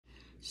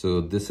So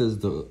this is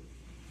the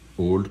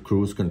old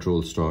cruise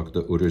control stalk,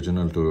 the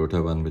original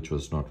Toyota one, which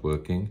was not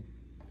working.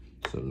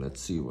 So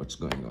let's see what's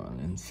going on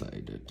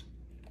inside it.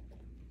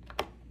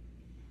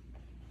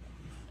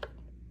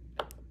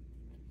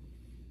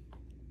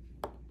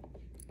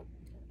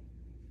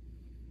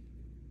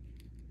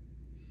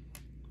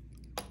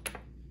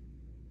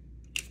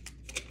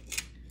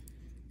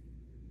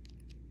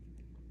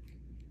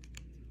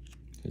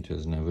 It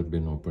has never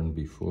been opened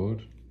before.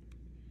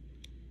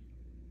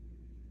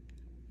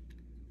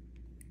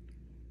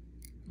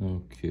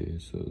 Okay,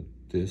 so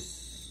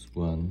this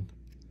one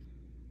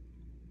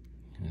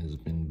has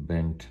been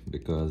bent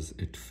because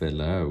it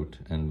fell out,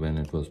 and when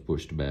it was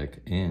pushed back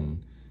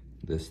in,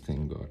 this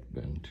thing got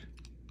bent.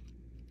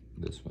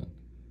 This one.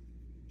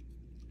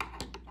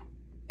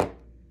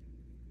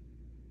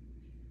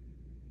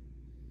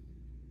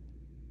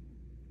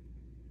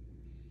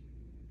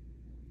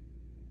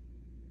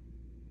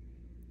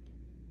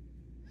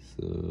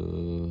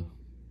 So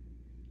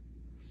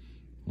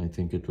I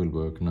think it will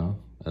work now.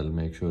 I'll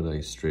make sure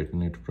I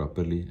straighten it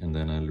properly and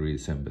then I'll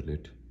reassemble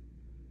it,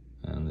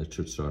 and it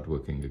should start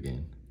working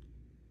again.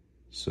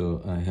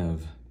 So I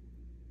have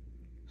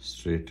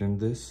straightened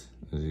this,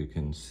 as you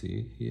can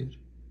see here,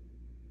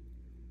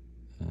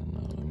 and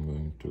now I'm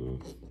going to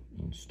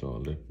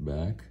install it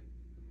back,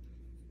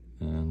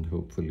 and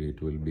hopefully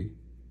it will be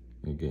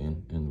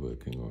again in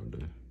working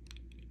order.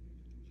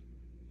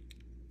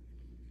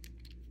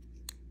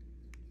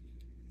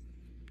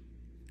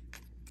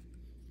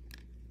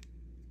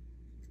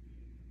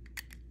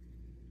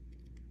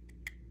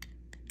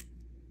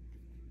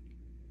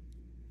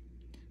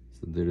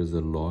 So there is a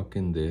lock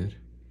in there.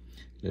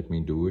 Let me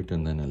do it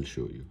and then I'll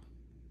show you.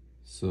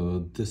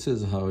 So this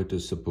is how it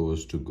is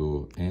supposed to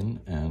go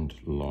in and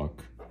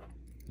lock.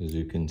 As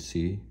you can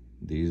see,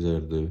 these are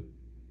the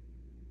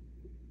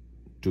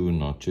two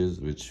notches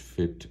which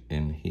fit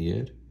in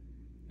here,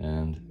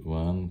 and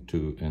 1,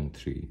 2, and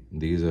 3.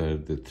 These are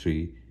the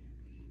 3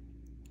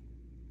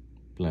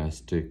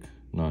 plastic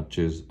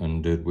notches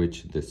under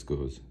which this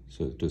goes.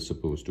 So it is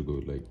supposed to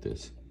go like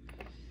this.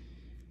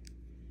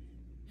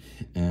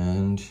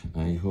 And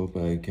I hope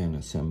I can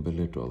assemble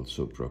it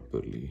also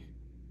properly.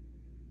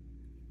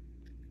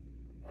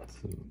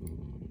 So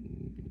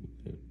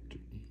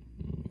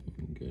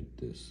get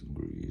this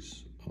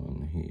grease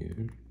on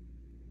here.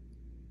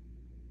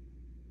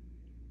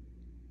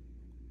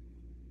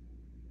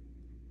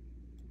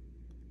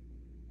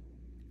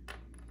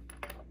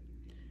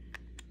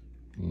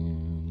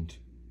 And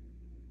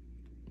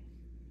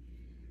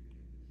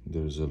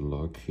there's a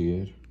lock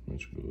here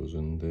which goes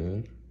in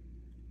there.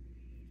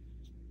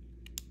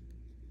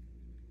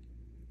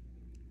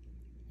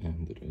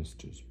 And the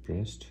rest is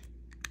pressed.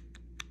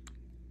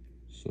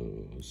 So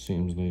it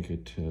seems like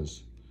it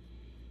has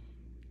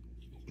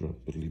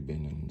properly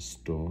been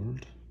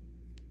installed.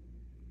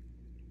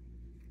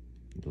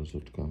 Does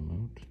it come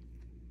out?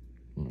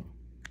 No.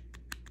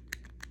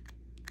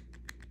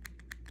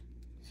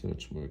 So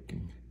it's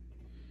working.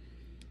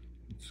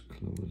 Let's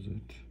close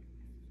it.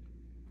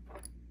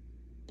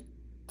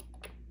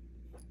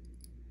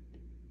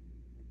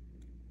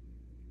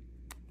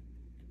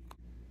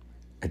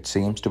 It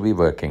seems to be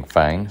working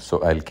fine,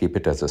 so I'll keep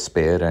it as a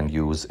spare and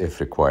use if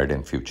required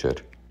in future.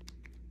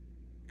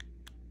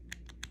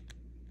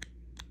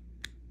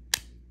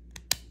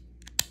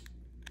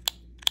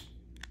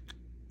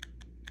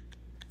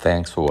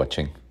 Thanks for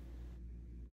watching.